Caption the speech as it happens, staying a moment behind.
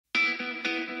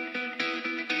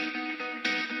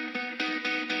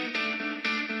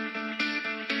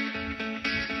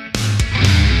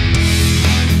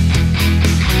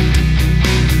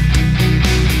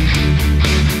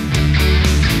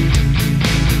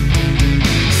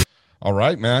All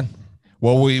right, man.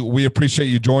 Well, we appreciate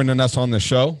you joining us on the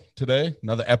show today.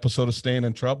 Another episode of Staying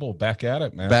in Trouble. Back at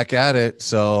it, man. Back at it.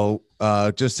 So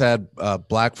just had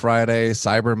Black Friday,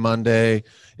 Cyber Monday.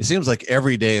 It seems like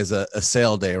every day is a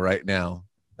sale day right now.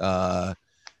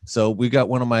 So we got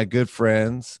one of my good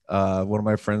friends, one of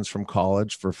my friends from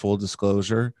college, for full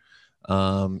disclosure.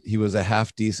 He was a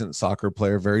half decent soccer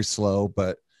player, very slow,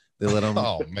 but they let him,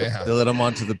 they let him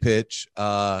onto the pitch.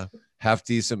 Half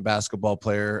decent basketball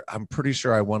player. I'm pretty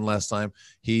sure I won last time.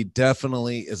 He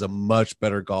definitely is a much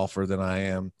better golfer than I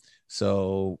am.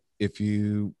 So if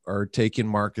you are taking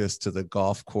Marcus to the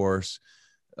golf course,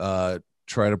 try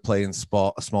to play in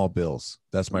small bills.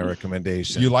 That's my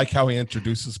recommendation. You like how he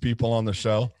introduces people on the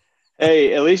show?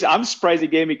 Hey, at least I'm surprised he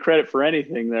gave me credit for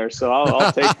anything there. So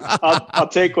I'll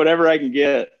take whatever I can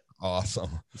get.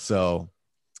 Awesome. So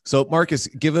Marcus,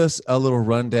 give us a little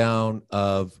rundown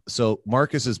of, so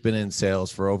Marcus has been in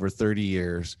sales for over 30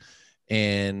 years,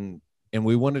 and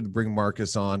we wanted to bring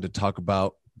Marcus on to talk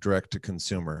about direct to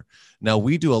consumer. Now,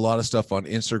 we do a lot of stuff on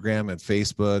Instagram and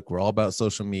Facebook. We're all about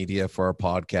social media for our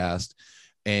podcast.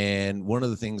 And one of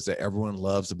the things that everyone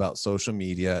loves about social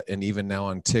media, and even now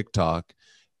on TikTok,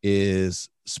 is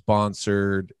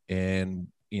sponsored and,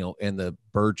 and the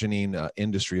burgeoning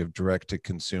industry of direct to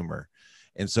consumer.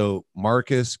 And so,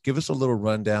 Marcus, give us a little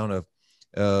rundown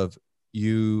of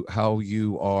you, how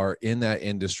you are in that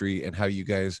industry and how you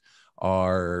guys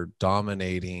are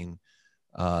dominating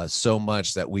so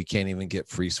much that we can't even get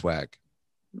free swag.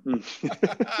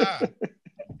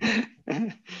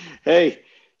 Hey,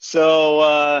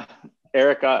 so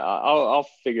Eric, I'll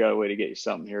figure out a way to get you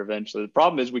something here eventually. The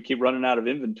problem is we keep running out of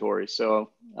inventory.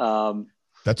 So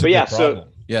that's a good problem.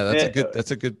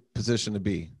 That's a good position to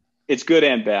be. It's good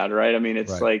and bad, right? I mean,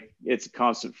 it's like, it's a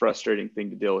constant frustrating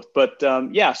thing to deal with. But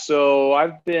so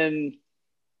I've been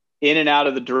in and out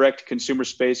of the direct consumer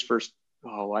space for,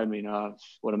 what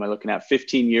am I looking at?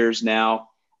 15 years now.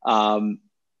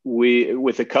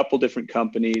 With a couple different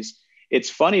companies. It's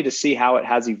funny to see how it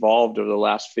has evolved over the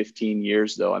last 15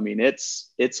 years, though. I mean,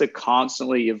 it's a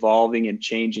constantly evolving and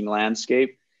changing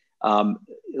landscape.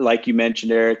 Like you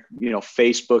mentioned, Eric,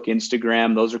 Facebook,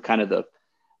 Instagram, those are kind of the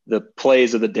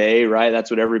plays of the day, right? That's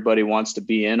what everybody wants to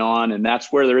be in on. And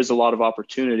that's where there is a lot of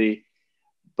opportunity.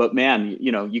 But man,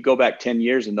 you go back 10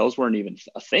 years and those weren't even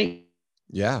a thing.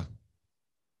 Yeah.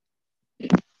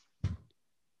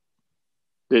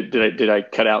 Did I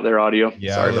cut out their audio?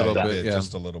 Yeah, Sorry a little about bit, that.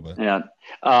 just a little bit. Yeah.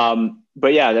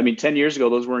 But yeah, I mean, 10 years ago,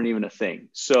 those weren't even a thing.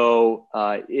 So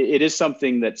it is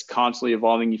something that's constantly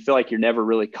evolving. You feel like you're never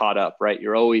really caught up, right?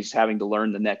 You're always having to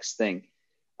learn the next thing.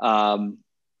 But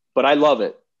I love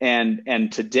it.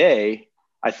 And today,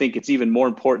 I think it's even more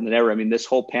important than ever. I mean, this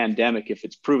whole pandemic, if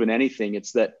it's proven anything,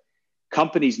 it's that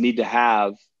companies need to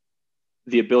have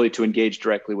the ability to engage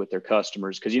directly with their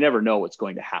customers, because you never know what's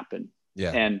going to happen.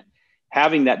 Yeah. And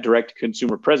having that direct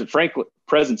consumer presence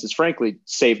has frankly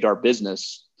saved our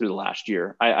business through the last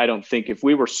year. I don't think if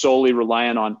we were solely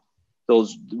relying on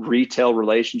those retail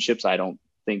relationships, I don't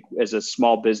think, as a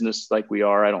small business like we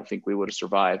are, I don't think we would have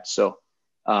survived. So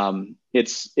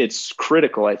it's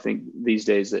critical, I think, these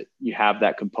days that you have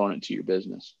that component to your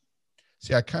business.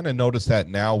 See, I kind of noticed that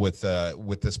now with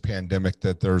this pandemic,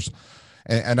 that there's,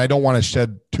 and I don't want to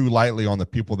shed too lightly on the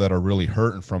people that are really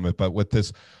hurting from it, but with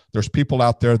this, there's people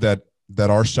out there that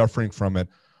are suffering from it,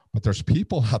 but there's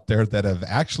people out there that have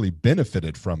actually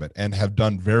benefited from it and have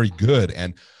done very good.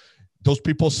 And those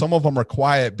people, some of them are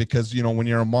quiet because, when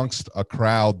you're amongst a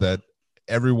crowd that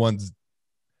everyone's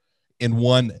in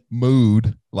one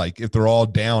mood, like if they're all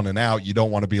down and out, you don't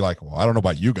want to be like, well, I don't know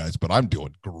about you guys, but I'm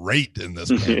doing great in this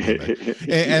pandemic.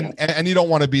 and you don't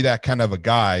want to be that kind of a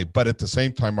guy. But at the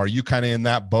same time, are you kind of in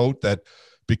that boat that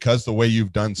because the way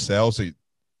you've done sales,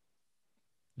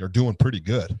 you're doing pretty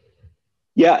good?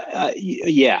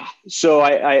 Yeah. So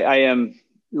I am.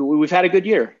 We've had a good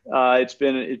year. It's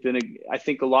been I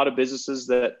think a lot of businesses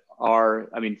that are.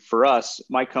 I mean, for us,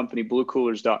 my company,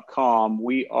 BlueCoolers.com,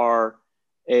 we are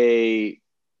a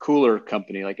cooler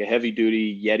company, like a heavy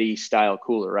duty Yeti style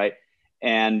cooler, right?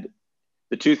 And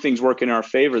the two things work in our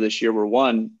favor this year were,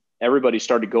 one, everybody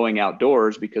started going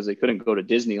outdoors because they couldn't go to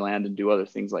Disneyland and do other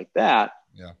things like that.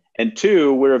 Yeah. And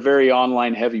two, we're a very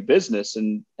online heavy business,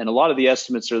 and a lot of the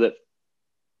estimates are that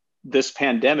this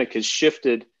pandemic has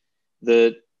shifted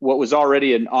what was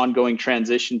already an ongoing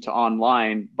transition to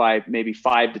online by maybe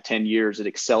 5 to 10 years. It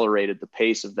accelerated the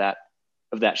pace of that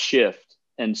shift.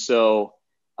 And so,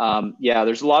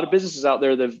 there's a lot of businesses out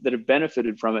there that have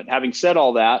benefited from it. Having said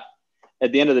all that,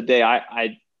 at the end of the day,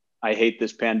 I hate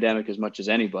this pandemic as much as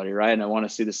anybody, right? And I want to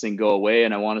see this thing go away,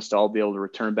 and I want us to all be able to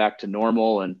return back to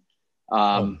normal. And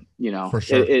You know, for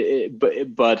sure.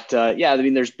 Yeah, I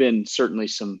mean, there's been certainly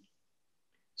some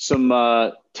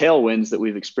tailwinds that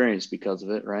we've experienced because of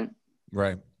it. Right.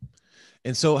 Right.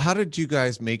 And so how did you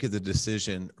guys make the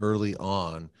decision early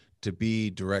on to be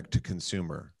direct to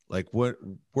consumer? Like where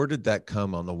did that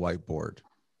come on the whiteboard?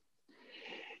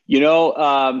 You know,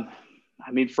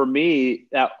 I mean, for me,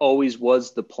 that always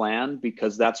was the plan,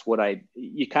 because that's what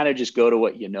you kind of just go to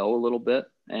what you know a little bit.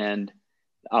 And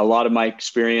a lot of my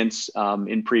experience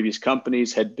in previous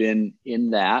companies had been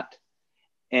in that.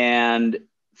 And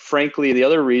frankly, the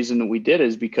other reason that we did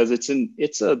is because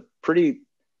it's a pretty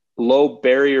low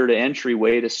barrier to entry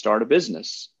way to start a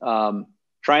business.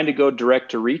 Trying to go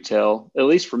direct to retail, at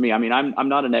least for me, I mean, I'm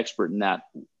not an expert in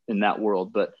that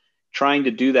world, but trying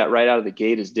to do that right out of the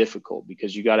gate is difficult,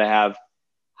 because you got to have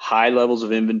high levels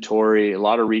of inventory. A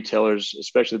lot of retailers,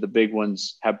 especially the big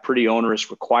ones, have pretty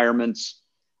onerous requirements.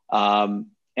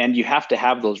 And you have to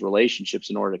have those relationships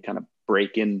in order to kind of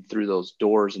break in through those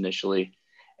doors initially.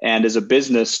 And as a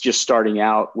business just starting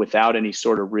out without any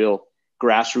sort of real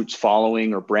grassroots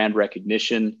following or brand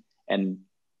recognition, and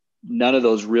none of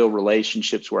those real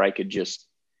relationships where I could just,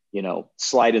 you know,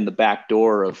 slide in the back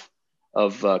door of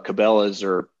Cabela's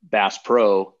or Bass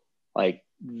Pro, like,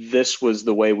 this was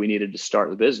the way we needed to start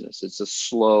the business. It's a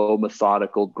slow,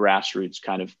 methodical, grassroots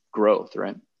kind of growth,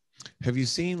 right? Have you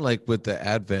seen, like, with the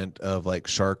advent of like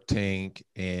Shark Tank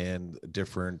and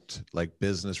different like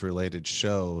business related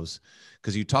shows,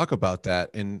 because you talk about that,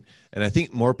 and I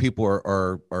think more people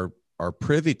are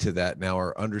privy to that now,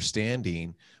 are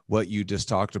understanding what you just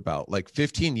talked about. Like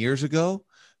 15 years ago,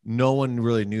 no one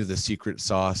really knew the secret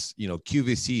sauce. You know,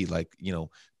 QVC, like, you know,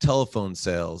 telephone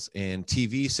sales and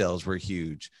TV sales were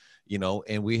huge, you know,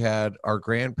 and we had our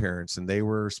grandparents and they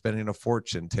were spending a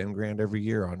fortune, 10 grand every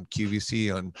year on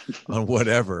QVC, on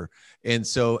whatever. And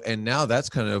so, and now that's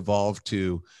kind of evolved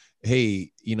to,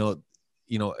 hey, you know,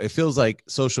 it feels like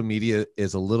social media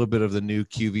is a little bit of the new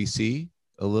QVC,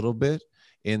 a little bit,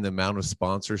 in the amount of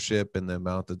sponsorship and the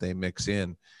amount that they mix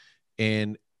in.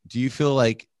 And do you feel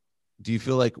like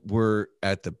we're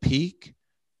at the peak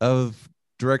of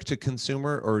direct to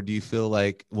consumer, or do you feel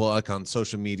like, well, like on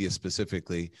social media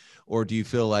specifically, or do you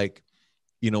feel like,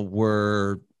 you know,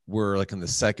 we're like in the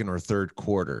second or third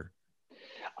quarter?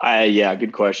 Yeah,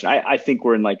 good question. I think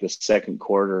we're in like the second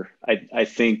quarter. I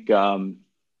think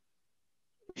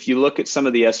if you look at some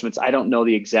of the estimates, I don't know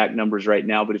the exact numbers right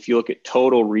now, but if you look at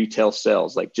total retail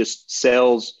sales, like just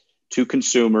sales to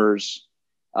consumers,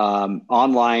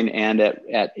 online and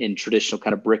in traditional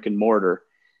kind of brick and mortar,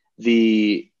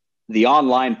 the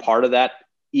online part of that,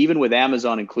 even with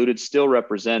Amazon included, still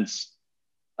represents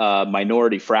a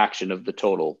minority fraction of the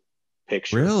total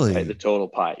picture. Really? Right? The total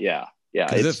pie. Yeah. Yeah.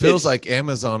 Because it feels like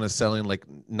Amazon is selling like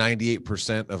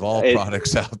 98% of all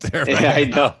products out there. Right? I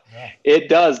know. It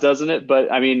does, doesn't it?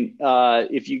 But I mean,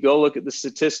 if you go look at the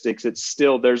statistics,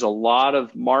 there's a lot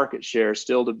of market share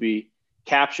still to be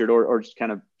captured or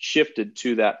kind of shifted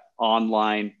to that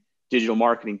online digital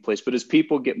marketing place. But as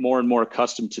people get more and more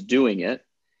accustomed to doing it,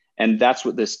 and that's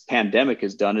what this pandemic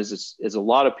has done, is a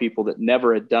lot of people that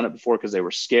never had done it before because they were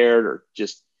scared or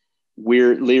just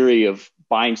leery of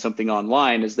buying something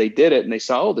online, as they did it and they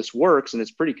saw, oh, this works and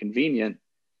it's pretty convenient,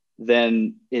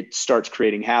 then it starts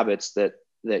creating habits that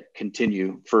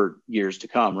continue for years to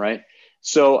come, right?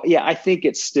 So yeah, I think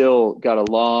it's still got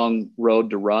a long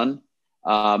road to run.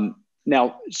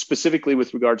 Now, specifically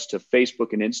with regards to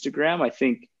Facebook and Instagram, I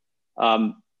think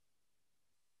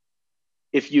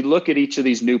if you look at each of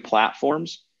these new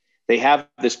platforms, they have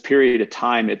this period of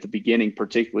time at the beginning,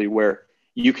 particularly, where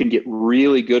you can get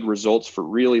really good results for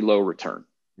really low return,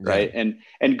 right? Yeah.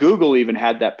 And Google even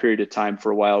had that period of time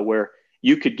for a while where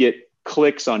you could get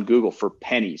clicks on Google for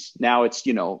pennies. Now it's,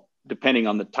 you know, depending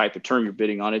on the type of term you're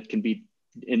bidding on, it can be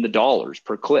in the dollars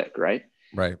per click, right?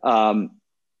 Right.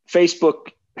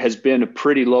 Facebook has been a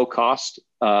pretty low cost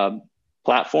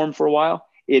platform for a while.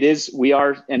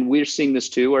 We're seeing this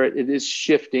too, where it is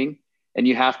shifting, and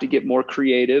you have to get more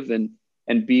creative and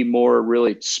be more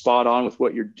really spot on with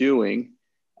what you're doing.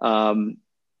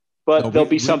 But there'll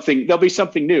be something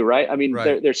new, right? I mean,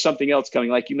 right. There's something else coming.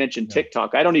 Like you mentioned, yeah.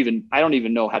 TikTok. I don't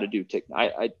even know how to do TikTok.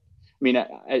 I mean,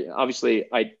 obviously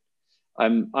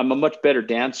I'm a much better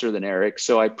dancer than Eric,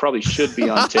 so I probably should be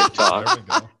on TikTok. There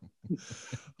we go.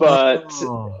 But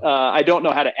I don't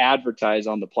know how to advertise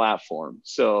on the platform.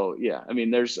 So yeah, I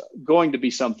mean, there's going to be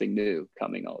something new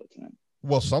coming all the time.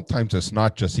 Well, sometimes it's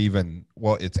not just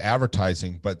it's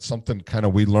advertising, but something kind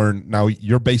of we learn. Now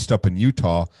you're based up in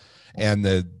Utah, and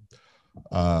the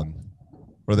what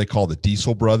do they call the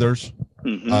Diesel Brothers?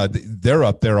 Mm-hmm. They're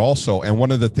up there also. And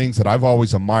one of the things that I've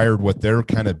always admired with their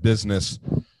kind of business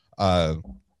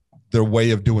their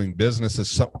way of doing business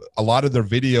is a lot of their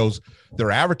videos,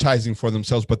 they're advertising for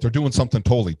themselves, but they're doing something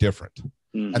totally different.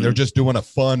 Mm-hmm. And they're just doing a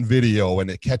fun video and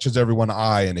it catches everyone's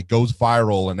eye and it goes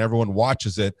viral and everyone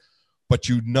watches it, but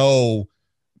you know,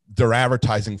 they're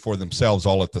advertising for themselves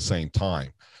all at the same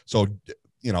time. So,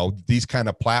 you know, these kind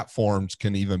of platforms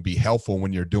can even be helpful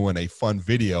when you're doing a fun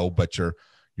video, but you're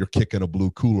kicking a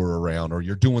blue cooler around or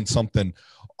you're doing something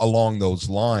along those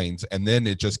lines. And then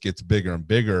it just gets bigger and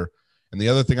bigger. And the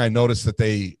other thing I noticed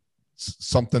that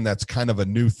something that's kind of a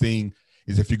new thing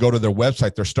is if you go to their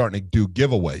website, they're starting to do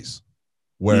giveaways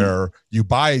where you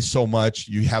buy so much,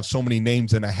 you have so many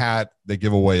names in a hat, they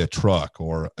give away a truck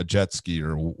or a jet ski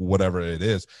or whatever it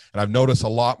is. And I've noticed a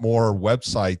lot more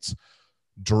websites,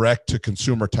 direct to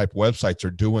consumer type websites,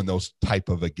 are doing those type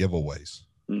of a giveaways.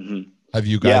 Mm-hmm. Have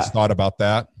you guys thought about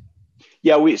that?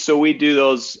 Yeah, we do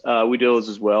those. We do those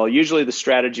as well. Usually the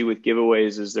strategy with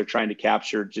giveaways is they're trying to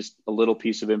capture just a little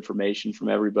piece of information from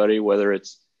everybody, whether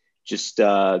it's just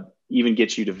even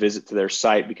get you to visit to their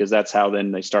site, because that's how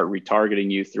then they start retargeting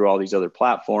you through all these other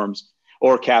platforms,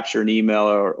 or capture an email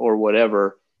or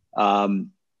whatever.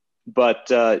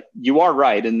 But you are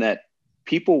right in that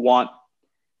people want,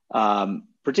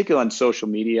 particularly on social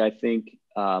media, I think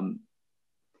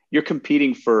you're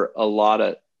competing for a lot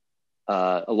of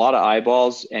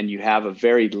eyeballs, and you have a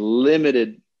very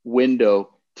limited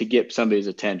window to get somebody's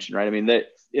attention, right? I mean, that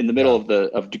in the middle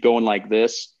of going like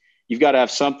this, you've got to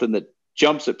have something that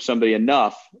jumps at somebody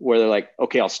enough where they're like,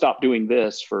 okay, I'll stop doing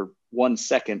this for 1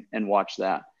 second and watch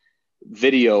that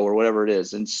video or whatever it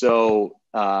is. And so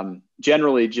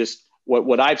generally just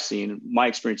what I've seen, my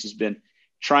experience has been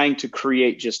trying to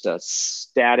create just a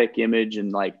static image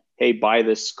and like, hey, buy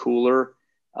this cooler,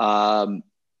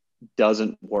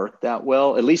 doesn't work that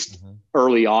well, at least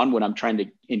early on when I'm trying to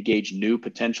engage new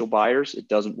potential buyers. It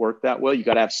doesn't work that well. You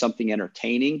got to have something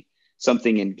entertaining,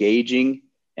 something engaging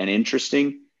and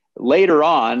interesting. Later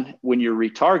on, when you're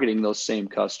retargeting those same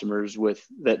customers with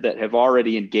that have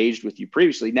already engaged with you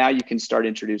previously, now you can start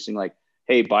introducing like,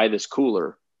 hey, buy this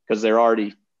cooler, because they're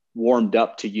already warmed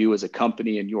up to you as a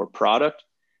company and your product.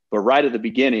 But right at the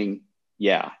beginning,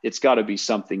 it's got to be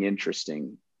something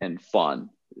interesting and fun,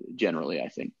 generally, I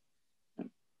think.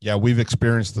 Yeah, we've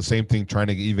experienced the same thing trying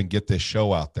to even get this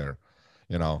show out there.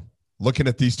 You know, looking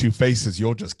at these two faces,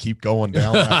 you'll just keep going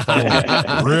down that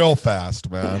phone real fast,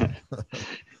 man.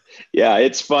 Yeah,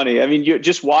 it's funny. I mean, you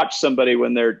just watch somebody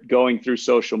when they're going through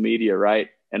social media, right?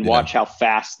 And watch how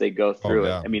fast they go through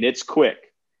it. I mean, it's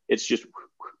quick. It's just,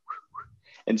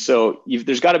 and so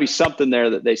there's got to be something there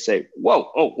that they say,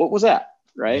 whoa, oh, what was that?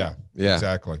 Right? Yeah,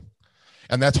 exactly.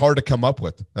 And that's hard to come up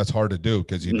with. That's hard to do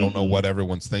because you don't know what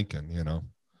everyone's thinking, you know?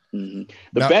 Mm-hmm.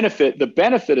 The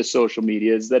benefit of social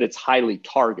media is that it's highly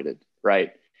targeted,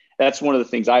 right? That's one of the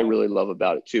things I really love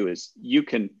about it too, is you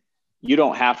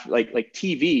don't have like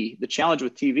TV. The challenge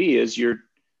with TV is you're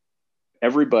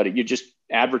just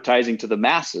advertising to the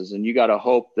masses, and you got to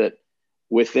hope that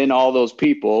within all those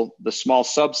people, the small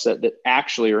subset that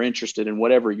actually are interested in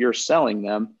whatever you're selling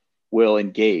them will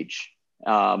engage.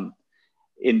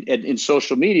 In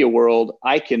social media world,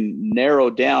 I can narrow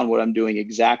down what I'm doing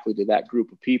exactly to that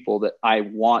group of people that I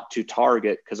want to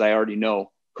target, because I already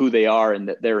know who they are and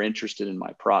that they're interested in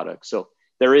my product. So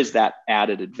there is that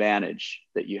added advantage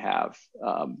that you have.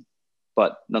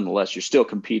 But nonetheless, you're still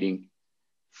competing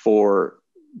for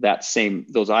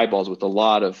those eyeballs with a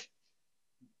lot of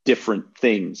different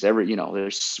things.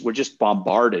 We're just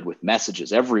bombarded with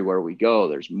messages everywhere we go.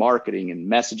 There's marketing and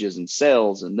messages and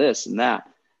sales and this and that.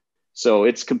 So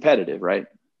it's competitive, right?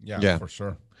 Yeah, for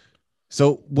sure.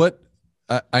 So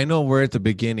I know we're at the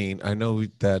beginning. I know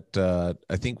that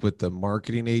I think with the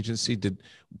marketing agency, did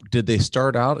they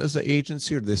start out as an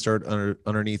agency, or did they start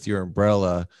underneath your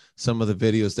umbrella? Some of the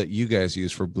videos that you guys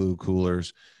use for Blue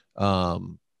Coolers,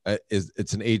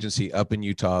 it's an agency up in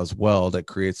Utah as well that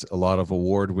creates a lot of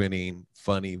award-winning,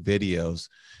 funny videos.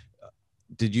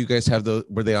 Did you guys have those?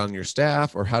 Were they on your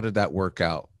staff, or how did that work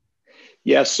out?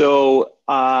 Yeah, so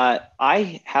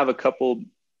I have a couple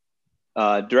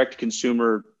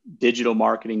direct-to-consumer digital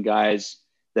marketing guys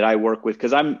that I work with,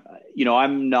 because I'm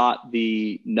not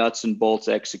the nuts and bolts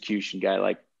execution guy.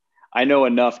 Like, I know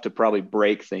enough to probably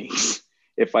break things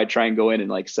if I try and go in and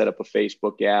like set up a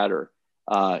Facebook ad or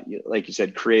like you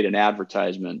said, create an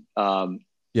advertisement.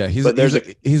 Yeah, he's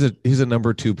a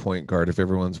number 2 point guard, if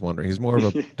everyone's wondering. He's more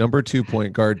of a number 2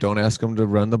 point guard. Don't ask him to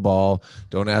run the ball.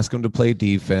 Don't ask him to play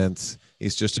defense.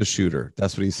 He's just a shooter.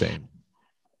 That's what he's saying.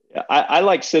 I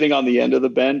like sitting on the end of the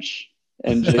bench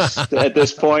and just at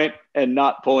this point and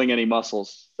not pulling any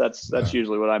muscles. That's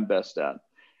usually what I'm best at.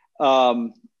 I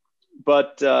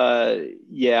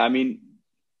mean,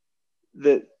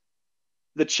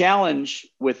 the challenge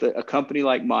with a company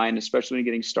like mine, especially when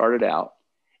you're getting started out,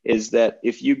 is that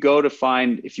if you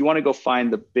want to go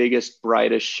find the biggest,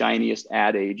 brightest, shiniest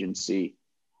ad agency,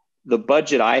 the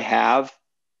budget I have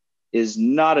is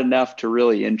not enough to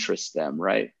really interest them,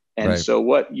 right? And so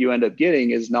what you end up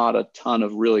getting is not a ton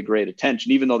of really great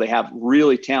attention, even though they have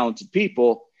really talented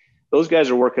people. Those guys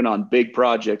are working on big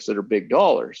projects that are big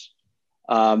dollars.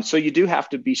 So you do have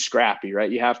to be scrappy,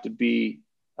 right? You have to be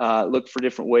look for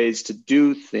different ways to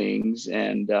do things.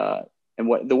 And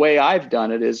what the way I've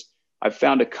done it is I've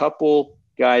found a couple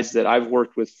guys that I've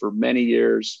worked with for many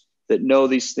years that know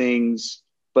these things,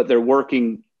 but they're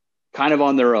working kind of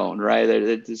on their own, right?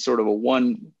 It's sort of a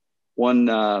one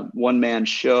man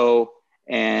show,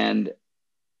 and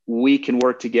we can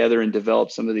work together and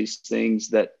develop some of these things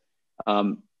that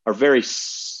are very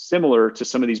similar to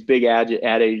some of these big ad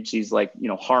agencies, like, you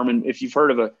know, Harmon. If you've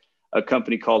heard of a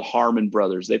company called Harmon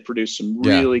Brothers, they produce some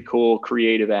really cool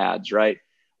creative ads, right?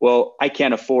 Well, I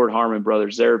can't afford Harmon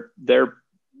Brothers.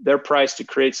 Their price to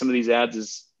create some of these ads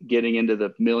is getting into the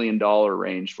 $1 million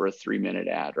range for a 3-minute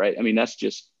ad, right? I mean, that's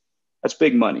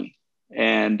big money.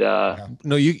 And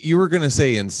no, you were going to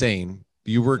say insane.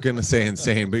 You were going to say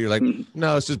insane, but you're like,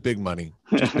 no, it's just big money.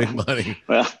 Just big money.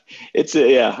 Well,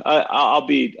 I'll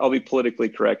be politically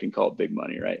correct and call it big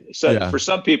money, right? So for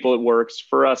some people it works.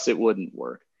 For us, it wouldn't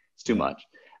work. It's too much.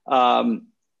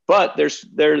 But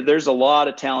there's a lot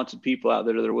of talented people out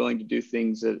there that are willing to do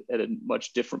things at a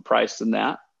much different price than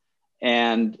that.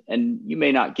 And you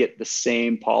may not get the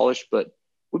same polish, but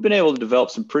we've been able to develop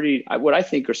what I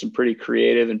think are some pretty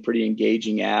creative and pretty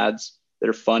engaging ads that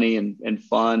are funny and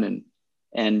fun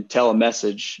and tell a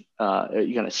message.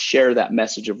 You kind of share that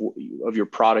message of your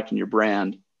product and your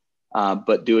brand,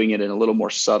 but doing it in a little more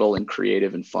subtle and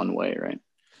creative and fun way, right?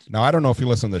 Now, I don't know if you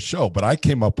listen to the show, but I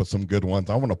came up with some good ones.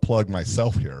 I want to plug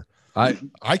myself here.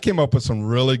 I came up with some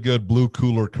really good Blue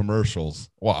Cooler commercials.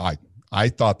 Well, I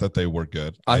thought that they were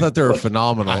good. I thought they were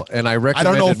phenomenal, and I recommended.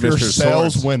 I don't know if your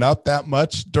sales Sorensen went up that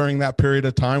much during that period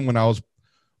of time when I was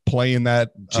playing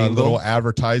that little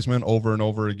advertisement over and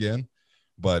over again,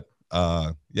 but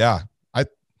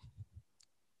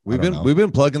we've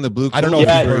been plugging the Blue Cooler. I don't know if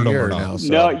you've heard them or not. Now,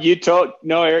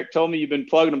 so. Eric told me you've been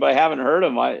plugging them, but I haven't heard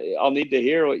them. I'll need to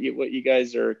hear what you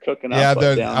guys are cooking up.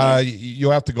 Yeah, you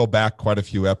have to go back quite a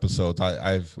few episodes.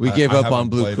 We gave up on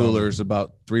Blue Coolers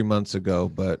about 3 months ago,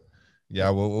 but yeah,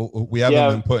 we haven't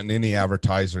been putting any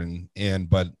advertising in.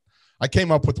 But I came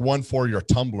up with one for your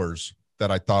tumblers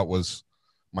that I thought was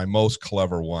my most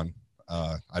clever one.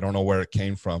 I don't know where it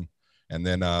came from, and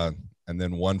then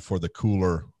one for the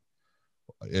cooler.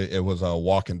 It was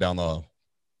walking down the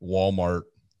Walmart.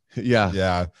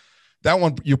 Yeah. That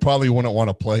one you probably wouldn't want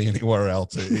to play anywhere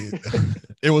else.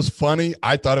 It was funny.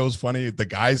 I thought it was funny. The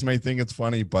guys may think it's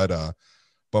funny, but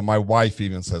my wife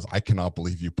even says, "I cannot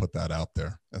believe you put that out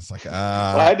there." It's like,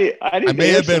 I may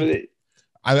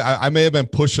have been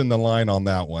pushing the line on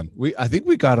that one. I think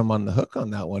we got him on the hook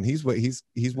on that one. He's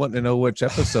wanting to know which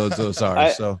episodes those are.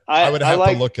 I would have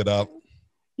to look it up.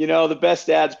 You know, the best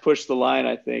ads push the line.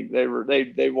 I think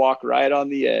they walk right on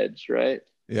the edge, right?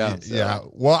 Yeah. Yeah.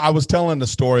 Well, I was telling the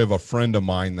story of a friend of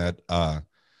mine that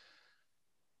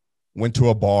went to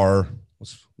a bar,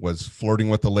 was flirting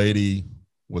with a lady,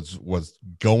 was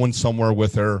going somewhere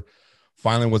with her,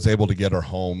 finally was able to get her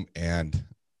home, and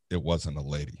it wasn't a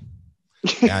lady.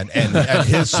 And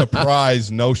his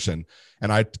surprise notion.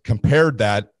 And I compared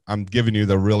that. I'm giving you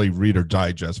the really Reader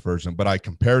Digest version, but I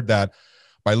compared that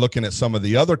by looking at some of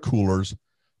the other coolers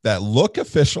that look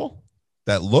official,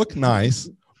 that look nice,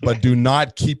 but do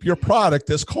not keep your product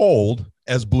as cold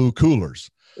as Blue Coolers.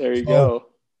 There you go.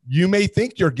 You may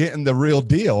think you're getting the real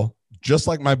deal, just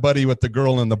like my buddy with the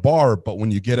girl in the bar, but when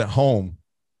you get it home,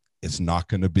 it's not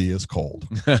going to be as cold.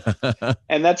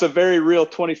 And that's a very real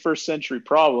 21st century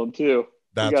problem too.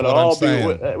 That's what I'm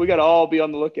saying. We got to all be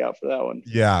on the lookout for that one.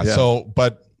 Yeah. So,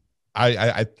 but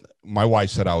my wife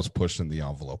said I was pushing the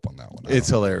envelope on that one. It's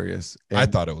hilarious. I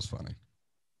thought it was funny.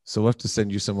 So we'll have to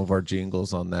send you some of our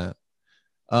jingles on that.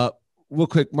 Real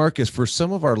quick, Marcus, for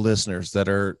some of our listeners that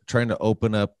are trying to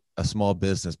open up a small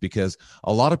business, because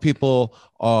a lot of people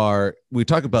we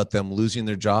talk about them losing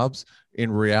their jobs.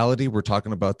 In reality, we're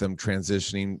talking about them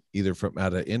transitioning either from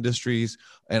out of industries.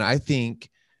 And I think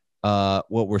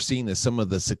what we're seeing is some of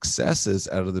the successes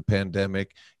out of the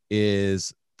pandemic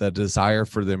is the desire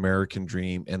for the American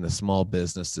dream and the small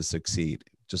business to succeed,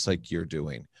 just like you're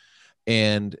doing.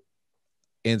 And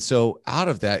so out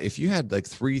of that, if you had like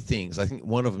 3 things, I think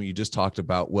one of them you just talked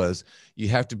about was you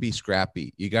have to be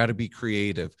scrappy. You got to be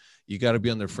creative. You got to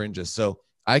be on the fringes. So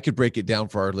I could break it down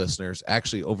for our listeners.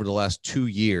 Actually, over the last 2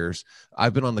 years,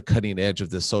 I've been on the cutting edge of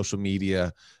this social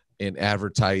media and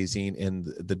advertising and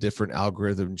the different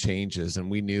algorithm changes.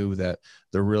 And we knew that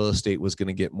the real estate was going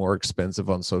to get more expensive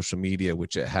on social media,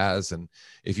 which it has. And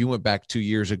if you went back 2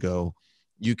 years ago,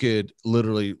 you could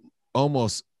literally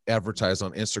almost advertise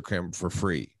on Instagram for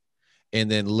free. And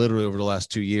then literally over the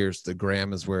last 2 years, the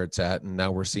gram is where it's at. And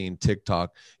now we're seeing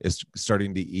TikTok is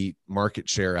starting to eat market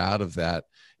share out of that.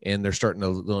 And they're starting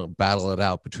to battle it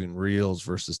out between Reels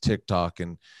versus TikTok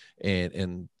and,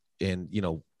 you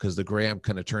know, because the gram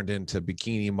kind of turned into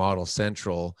bikini model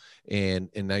central. And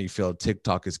now you feel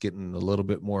TikTok is getting a little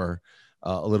bit more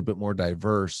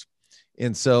diverse.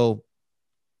 And so,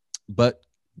 but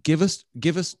give us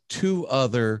 2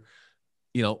 other,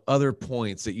 you know, other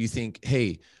points that you think,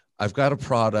 hey, I've got a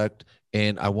product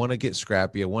and I want to get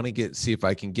scrappy. I want to see if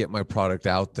I can get my product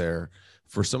out there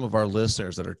for some of our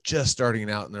listeners that are just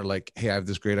starting out and they're like, hey, I have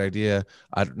this great idea.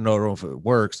 I don't know if it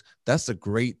works. That's the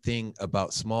great thing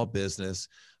about small business.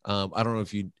 I don't know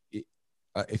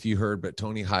if you heard, but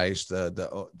Tony Heish,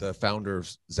 the founder of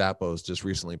Zappos, just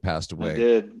recently passed away. I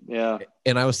did. Yeah.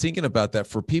 And I was thinking about that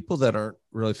for people that aren't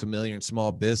really familiar in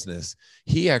small business.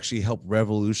 He actually helped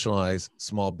revolutionize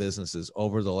small businesses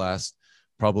over the last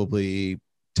probably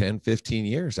 10, 15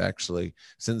 years, actually,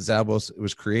 since Zappos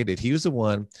was created. He was the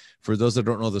one, for those that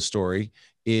don't know the story,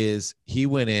 is he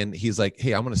went in, he's like,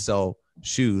 hey, I'm going to sell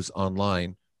shoes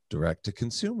online direct to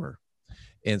consumer.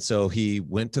 And so he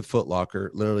went to Foot Locker,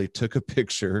 literally took a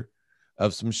picture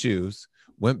of some shoes,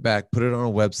 went back, put it on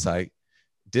a website,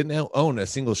 didn't own a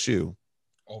single shoe.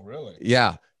 Oh, really?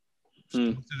 Yeah.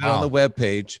 Posted it on the web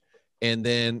page, and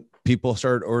then people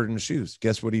started ordering shoes.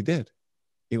 Guess what he did?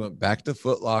 He went back to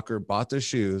Foot Locker, bought the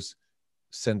shoes,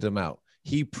 sent them out.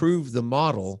 He proved the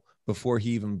model before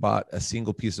he even bought a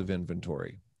single piece of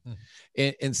inventory.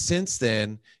 And since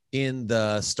then, in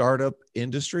the startup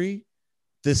industry,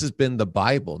 this has been the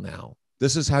Bible now.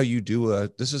 This is how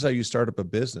you start up a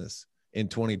business in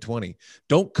 2020.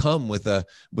 Don't come with a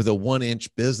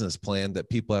 1-inch business plan that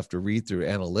people have to read through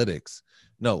analytics.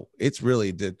 No, it's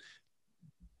really to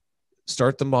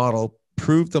start the model,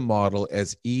 prove the model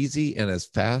as easy and as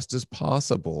fast as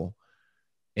possible.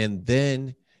 And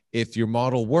then if your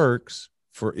model works,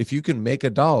 if you can make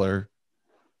 $1,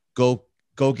 go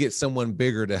get someone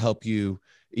bigger to help you.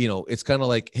 You know, it's kind of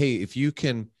like, hey, if you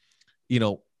can, you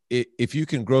know, if you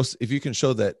can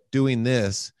show that doing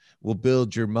this will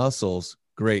build your muscles,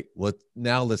 great. Well,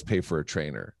 now let's pay for a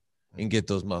trainer and get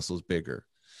those muscles bigger.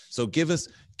 So give us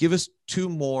 2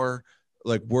 more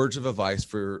like words of advice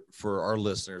for our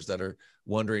listeners that are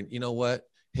wondering, you know what?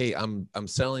 Hey, I'm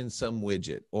selling some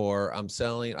widget, or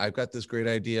I've got this great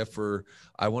idea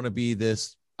I want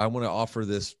to offer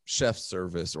this chef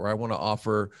service, or I want to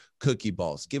offer cookie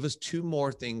balls. Give us 2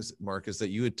 more things, Marcus, that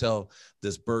you would tell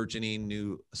this burgeoning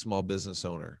new small business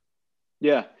owner.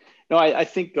 Yeah, no, I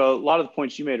think a lot of the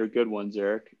points you made are good ones,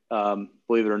 Eric.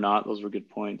 Believe it or not, those were good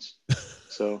points.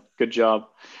 So good job.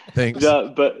 Thanks.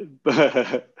 But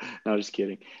no, just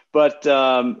kidding. But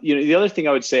you know, the other thing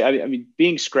I would say, I mean,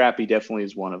 being scrappy definitely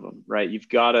is one of them, right? You've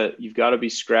got to be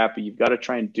scrappy. You've got to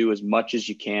try and do as much as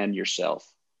you can yourself.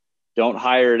 Don't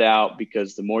hire it out,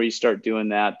 because the more you start doing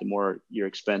that, the more your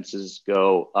expenses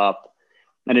go up.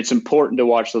 And it's important to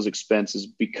watch those expenses,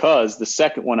 because the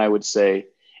second one I would say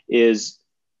is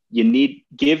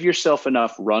give yourself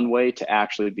enough runway to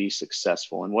actually be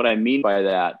successful. And what I mean by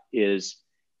that is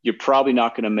you're probably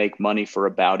not going to make money for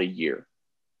about a year,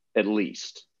 at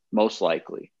least, most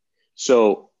likely.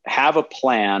 So have a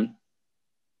plan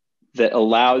that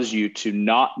allows you to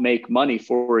not make money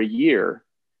for a year,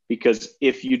 because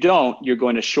if you don't, you're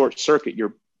going to short circuit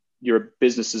your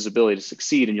business's ability to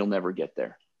succeed, and you'll never get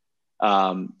there.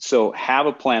 So have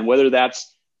a plan, whether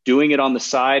that's doing it on the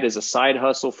side as a side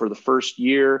hustle for the first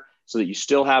year, so that you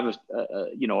still have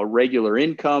a regular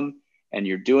income, and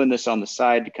you're doing this on the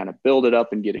side to kind of build it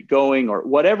up and get it going, or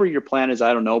whatever your plan is.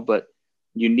 I don't know, but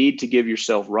you need to give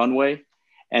yourself runway.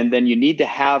 And then you need to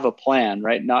have a plan,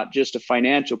 right? Not just a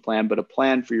financial plan, but a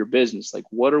plan for your business. Like,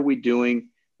 what are we doing?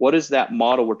 What is that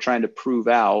model we're trying to prove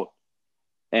out?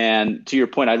 And to your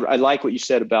point, I like what you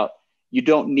said about, you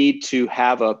don't need to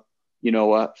have a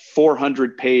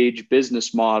 400-page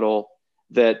business model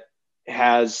that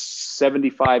has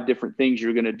 75 different things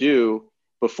you're going to do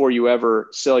before you ever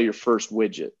sell your first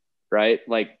widget, right?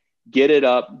 Like, get it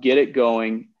up, get it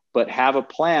going, but have a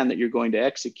plan that you're going to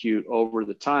execute over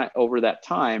that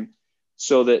time,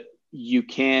 so that you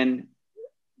can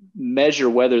measure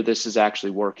whether this is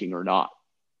actually working or not.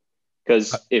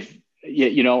 Because if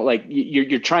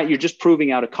you're just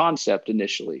proving out a concept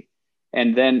initially.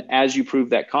 And then as you prove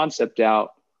that concept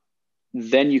out,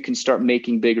 then you can start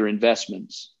making bigger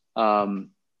investments.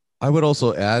 I would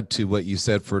also add to what you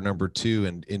said for number two,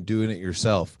 and in doing it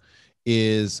yourself,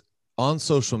 is on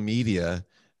social media.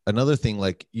 Another thing,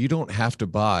 like, you don't have to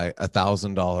buy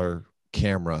 $1,000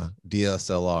 camera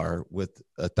DSLR with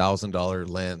 $1,000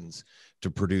 lens to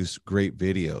produce great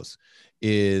videos.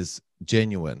 Is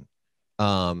genuine.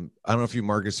 I don't know if you,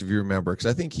 Marcus, if you remember, because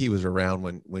I think he was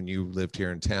around when you lived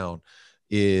here in town.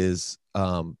 Is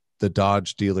the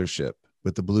Dodge dealership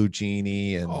with the blue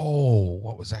genie and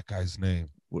what was that guy's name?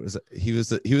 What was it? He was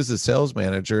the sales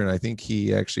manager, and I think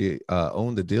he actually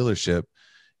owned the dealership.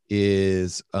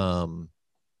 Is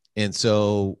and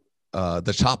so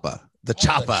the chopper.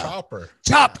 Chopper.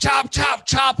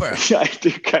 Chopper. I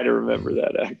do kind of remember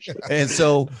that, actually. And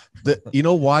so you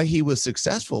know why he was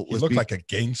successful? He looked like a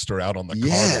gangster out on the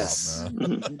yes. car lot,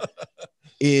 man.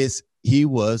 Is he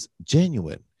was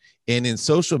genuine. And in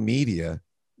social media,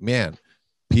 man,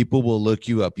 people will look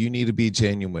you up. You need to be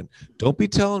genuine. Don't be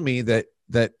telling me that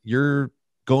you're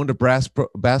going to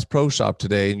Bass Pro Shop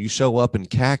today and you show up in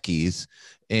khakis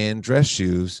and dress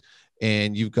shoes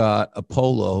and you've got a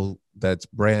polo that's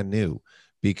brand new.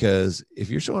 Because if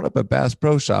you're showing up at Bass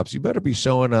Pro Shops, you better be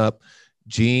showing up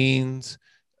jeans,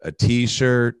 a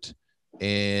t-shirt,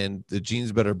 and the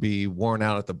jeans better be worn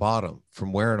out at the bottom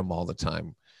from wearing them all the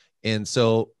time. And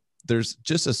so there's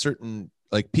just a certain,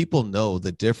 like, people know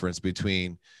the difference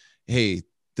between, hey,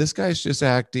 this guy's just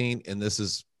acting and this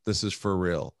is for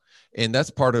real. And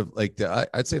that's part of, like,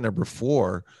 I'd say number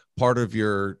 4, part of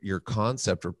your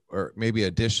concept, or maybe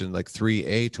addition, like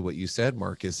 3A to what you said,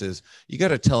 Marcus, is you got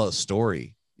to tell a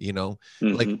story.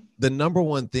 Mm-hmm. Like, the number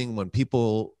one thing when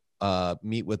people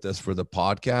meet with us for the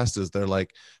podcast is they're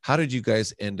like, how did you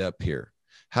guys end up here?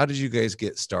 How did you guys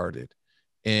get started?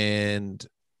 And,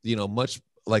 much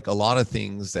like a lot of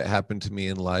things that happened to me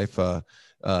in life,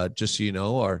 just so you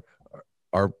know,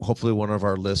 are hopefully one of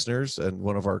our listeners and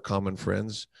one of our common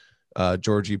friends,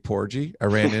 Georgie Porgy. I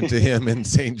ran into him in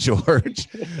St. George.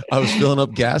 I was filling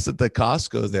up gas at the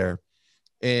Costco there.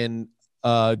 And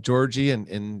Georgie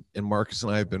and Marcus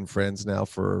and I have been friends now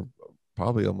for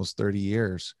probably almost 30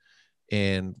 years.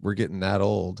 And we're getting that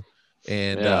old.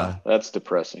 And yeah, that's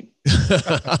depressing.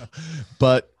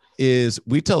 But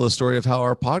we tell the story of how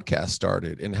our podcast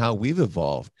started and how we've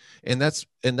evolved. And that's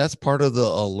part of the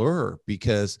allure,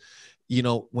 because,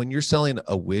 when you're selling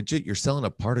a widget, you're selling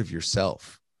a part of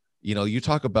yourself. You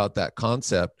talk about that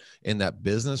concept and that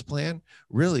business plan.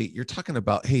 Really, you're talking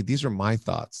about, hey, these are my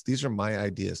thoughts. These are my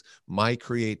ideas, my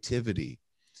creativity.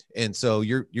 And so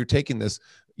you're taking this,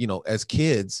 as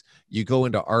kids, you go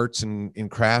into arts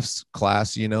and crafts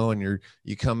class, and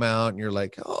you come out and you're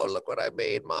like, oh, look what I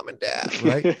made, Mom and Dad.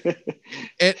 Right.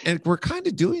 and we're kind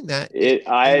of doing that.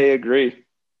 I agree.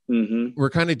 Mm-hmm.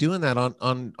 We're kind of doing that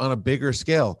on a bigger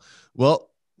scale. Well,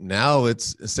 now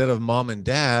it's, instead of Mom and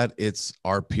Dad, it's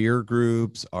our peer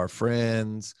groups, our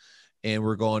friends, and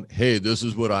we're going, hey, this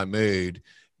is what I made.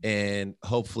 And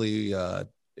hopefully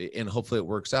it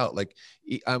works out. Like,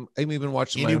 I'm even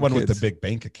watching anyone with the big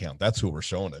bank account. That's who we're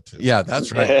showing it to. Yeah,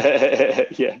 that's right.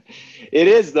 Yeah, it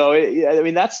is though. I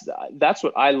mean, that's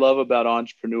what I love about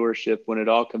entrepreneurship. When it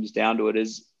all comes down to it,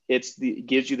 is it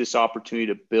gives you this opportunity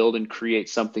to build and create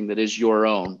something that is your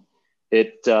own.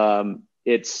 And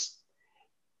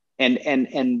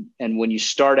when you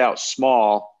start out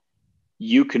small,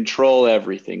 you control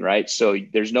everything, right? So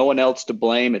there's no one else to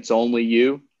blame. It's only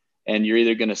you. And you're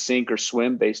either going to sink or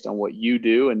swim based on what you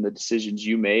do and the decisions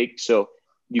you make. So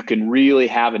you can really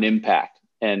have an impact,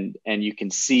 and you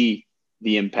can see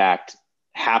the impact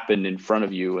happen in front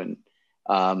of you. And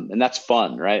that's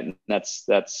fun, right? And that's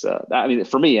I mean,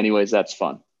 for me anyways, that's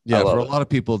fun. Yeah. For a lot of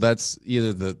people, that's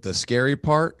either the scary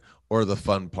part or the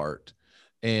fun part.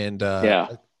 And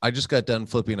I just got done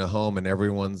flipping a home, and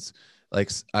everyone's like,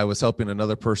 I was helping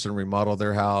another person remodel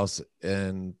their house,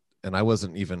 and I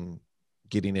wasn't even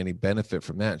getting any benefit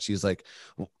from that. And she's like,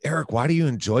 well, Eric, why do you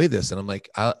enjoy this? And I'm like,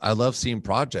 I love seeing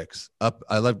projects up.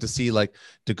 I love to see, like,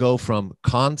 to go from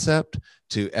concept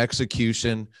to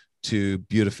execution to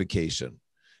beautification.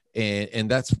 And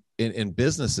that's in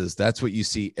businesses, that's what you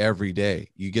see every day.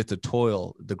 You get the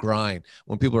toil, the grind.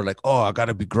 When people are like, oh, I got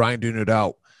to be grinding it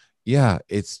out. Yeah,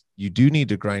 you do need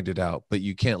to grind it out, but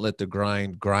you can't let the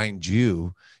grind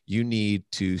you. You need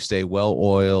to stay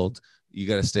well-oiled. You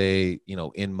got to stay,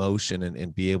 in motion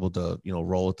and be able to,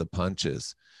 roll with the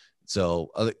punches. So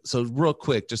real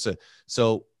quick,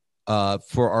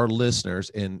 for our listeners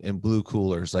in Blue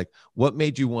Coolers, like, what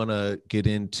made you want to get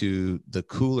into the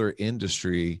cooler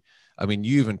industry? I mean,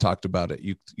 you even talked about it.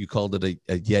 You called it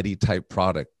a Yeti type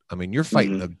product. I mean, you're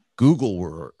fighting Google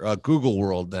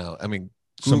world now. I mean,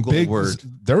 Some Google big, word.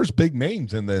 there's big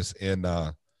names in this,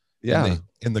 Yeah.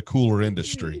 in the cooler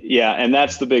industry. Yeah, and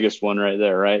that's the biggest one right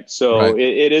there, right? So Right.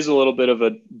 it is a little bit of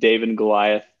a David and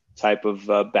Goliath type of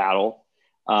battle.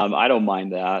 I don't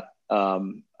mind that.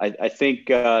 I think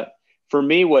for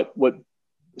me,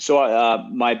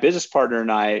 my business partner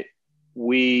and I,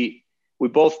 we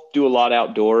both do a lot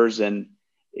outdoors, and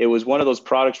it was one of those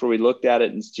products where we looked at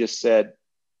it and just said,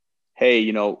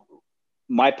 hey,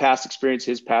 my past experience,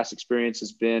 his past experience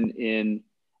has been in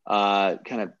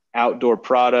kind of outdoor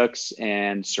products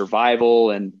and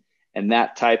survival and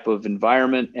that type of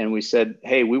environment. And we said,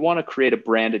 hey, we want to create a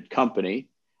branded company.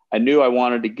 I knew I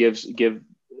wanted to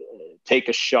take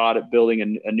a shot at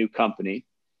building a new company.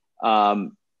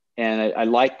 And I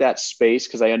liked that space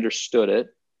because I understood it.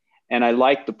 And I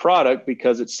liked the product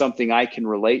because it's something I can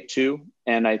relate to.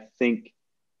 And I think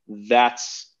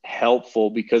that's helpful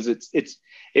because it's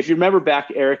if you remember back,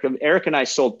 Eric and I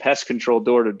sold pest control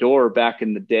door to door back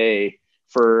in the day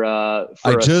for I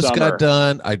a just summer.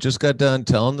 got done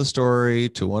telling the story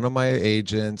to one of my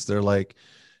agents. They're like,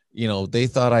 they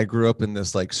thought I grew up in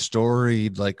this like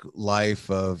storied like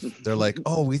life of, they're like,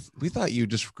 oh, we thought you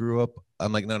just grew up.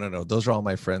 I'm like, no. Those are all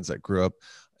my friends that grew up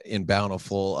in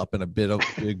Bountiful, up in a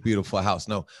big, beautiful house.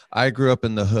 No, I grew up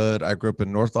in the hood. I grew up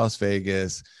in North Las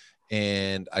Vegas.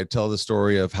 And I tell the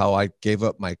story of how I gave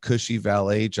up my cushy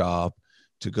valet job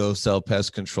to go sell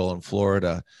pest control in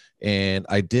Florida. And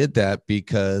I did that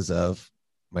because of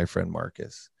my friend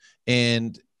Marcus.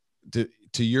 And to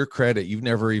your credit, you've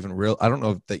never even I don't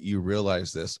know that you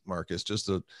realize this, Marcus,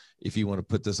 if you want to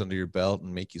put this under your belt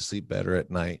and make you sleep better at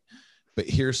night. But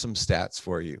here's some stats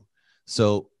for you.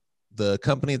 So the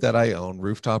company that I own,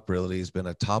 Rooftop Realty, has been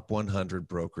a top 100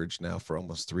 brokerage now for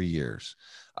almost 3 years.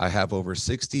 I have over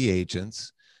 60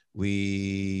 agents.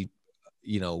 We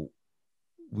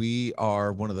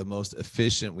are one of the most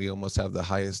efficient. We almost have the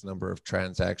highest number of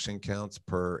transaction counts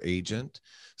per agent.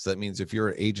 So that means if you're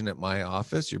an agent at my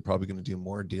office, you're probably going to do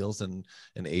more deals than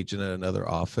an agent at another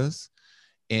office.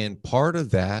 And part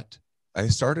of that, I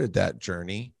started that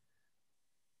journey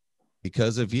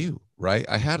because of you, right?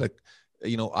 I had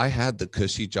the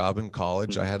cushy job in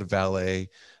college. I had a valet.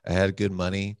 I had good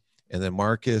money. And then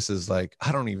Marcus is like,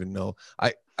 I don't even know.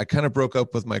 I kind of broke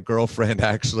up with my girlfriend,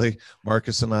 actually.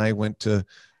 Marcus and I went to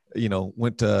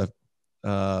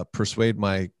persuade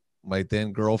my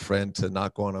then girlfriend to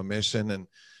not go on a mission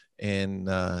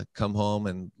and come home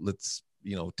and let's,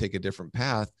 take a different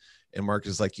path. And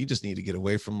Marcus is like, you just need to get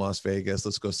away from Las Vegas.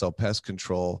 Let's go sell pest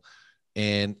control.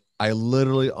 And I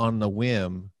literally on the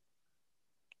whim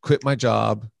quit my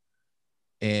job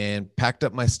and packed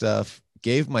up my stuff,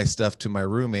 gave my stuff to my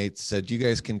roommates, said, you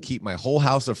guys can keep my whole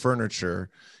house of furniture,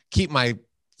 keep my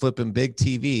flipping big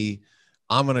TV.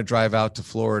 I'm going to drive out to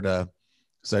Florida.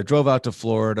 So I drove out to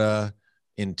Florida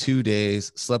in 2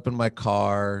 days, slept in my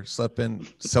car, slept in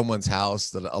someone's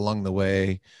house along the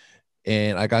way.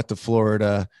 And I got to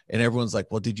Florida and everyone's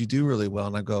like, well, did you do really well?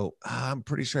 And I go, I'm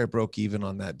pretty sure I broke even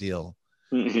on that deal.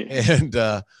 And,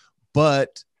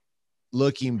 but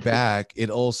looking back,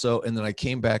 and then I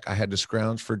came back, I had to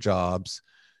scrounge for jobs.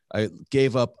 I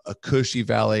gave up a cushy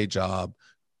valet job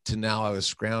to now I was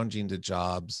scrounging to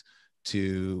jobs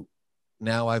to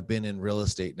now I've been in real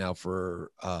estate now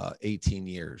for 18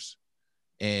 years.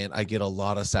 And I get a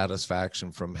lot of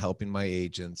satisfaction from helping my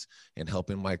agents and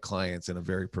helping my clients in a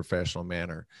very professional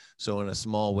manner. So in a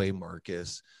small way,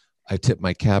 Marcus, I tip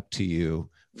my cap to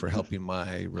you for helping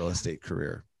my real estate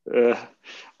career. That's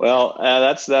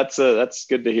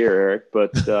good to hear, Eric.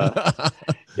 But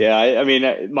yeah, I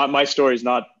mean, my story is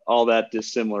not all that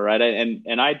dissimilar, right?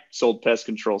 And I sold pest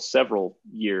control several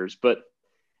years, but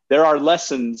there are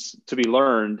lessons to be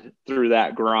learned through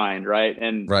that grind, right?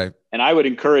 And I would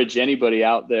encourage anybody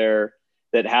out there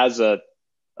that has a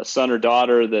son or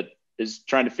daughter that is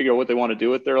trying to figure out what they want to do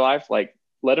with their life, like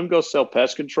let them go sell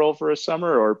pest control for a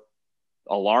summer or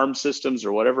alarm systems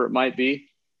or whatever it might be.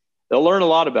 They'll learn a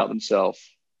lot about themselves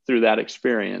through that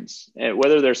experience, and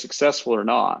whether they're successful or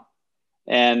not.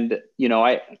 And,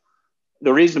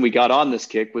 the reason we got on this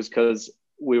kick was because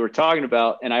we were talking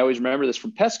about, and I always remember this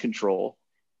from pest control,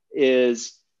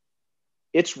 is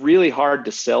it's really hard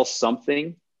to sell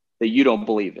something that you don't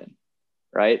believe in,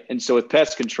 right? And so with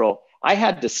pest control, I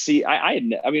had to see, I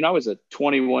was a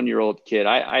 21-year-old kid.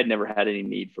 I had never had any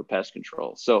need for pest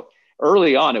control. So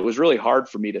early on, it was really hard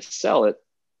for me to sell it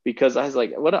because I was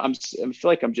like, I feel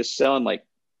like I'm just selling like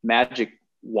magic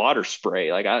water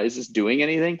spray. Like, is this doing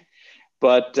anything?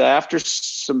 But after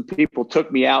some people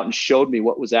took me out and showed me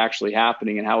what was actually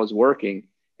happening and how it was working,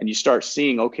 and you start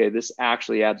seeing, okay, this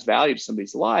actually adds value to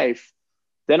somebody's life,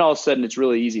 then all of a sudden it's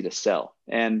really easy to sell.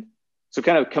 And so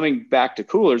kind of coming back to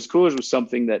coolers was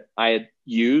something that I had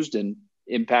used and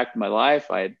impacted my life.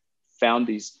 I had found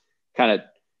these kind of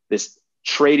this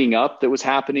trading up that was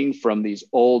happening from these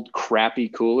old crappy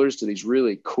coolers to these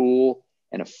really cool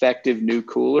and effective new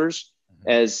coolers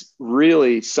as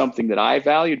really something that I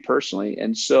valued personally.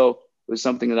 And so it was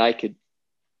something that I could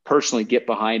personally get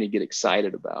behind and get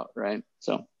excited about. Right.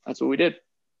 So that's what we did.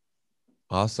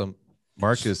 Awesome.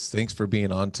 Marcus, thanks for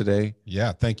being on today.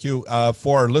 Yeah. Thank you.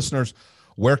 For our listeners,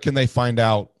 where can they find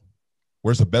out?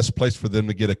 Where's the best place for them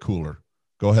to get a cooler?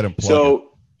 Go ahead and plug it.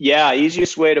 Yeah,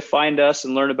 easiest way to find us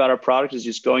and learn about our product is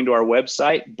just going to our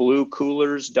website,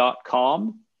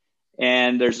 bluecoolers.com.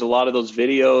 And there's a lot of those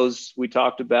videos we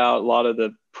talked about, a lot of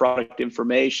the product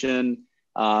information.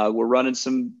 We're running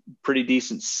some pretty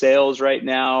decent sales right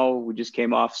now. We just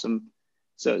came off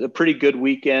a pretty good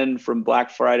weekend from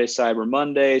Black Friday, Cyber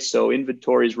Monday. So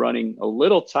inventory is running a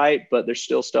little tight, but there's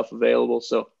still stuff available.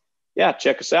 So yeah,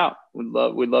 check us out. We'd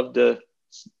love to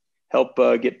help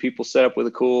get people set up with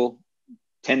a cool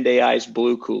 10-day ice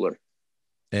blue cooler.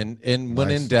 And when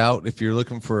in doubt, if you're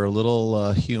looking for a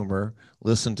little humor,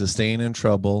 listen to Staying in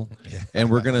Trouble. And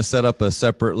we're going to set up a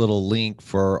separate little link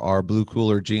for our blue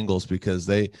cooler jingles, because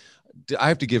I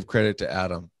have to give credit to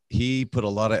Adam. He put a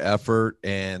lot of effort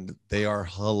and they are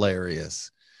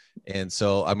hilarious. And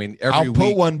so, I mean, I'll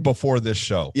put one before this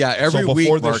show. Yeah, every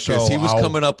week, Marcus, he was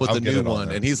coming up with a new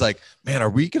one. And he's like, man, are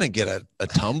we going to get a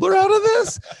tumbler out of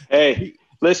this? Hey,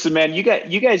 listen, man, you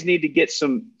guys need to get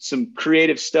some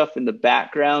creative stuff in the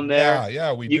background there.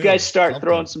 Yeah, you guys start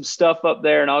throwing some stuff up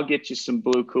there, and I'll get you some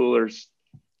Blue Coolers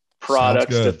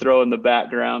products to throw in the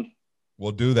background.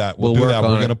 We'll do that. We'll do that.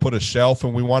 We're going to put a shelf,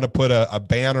 and we want to put a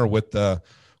banner with the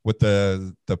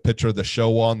picture of the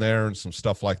show on there and some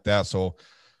stuff like that. So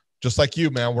just like you,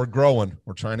 man, we're growing.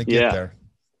 We're trying to get there.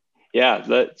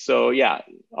 Yeah. So yeah,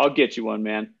 I'll get you one,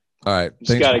 man. All right.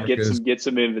 Just got to get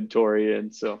some inventory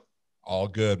in. So. All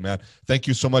good, man. Thank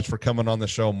you so much for coming on the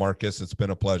show, Marcus. It's been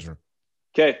a pleasure.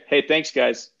 Okay. Hey, thanks,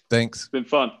 guys. Thanks. It's been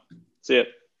fun. See ya.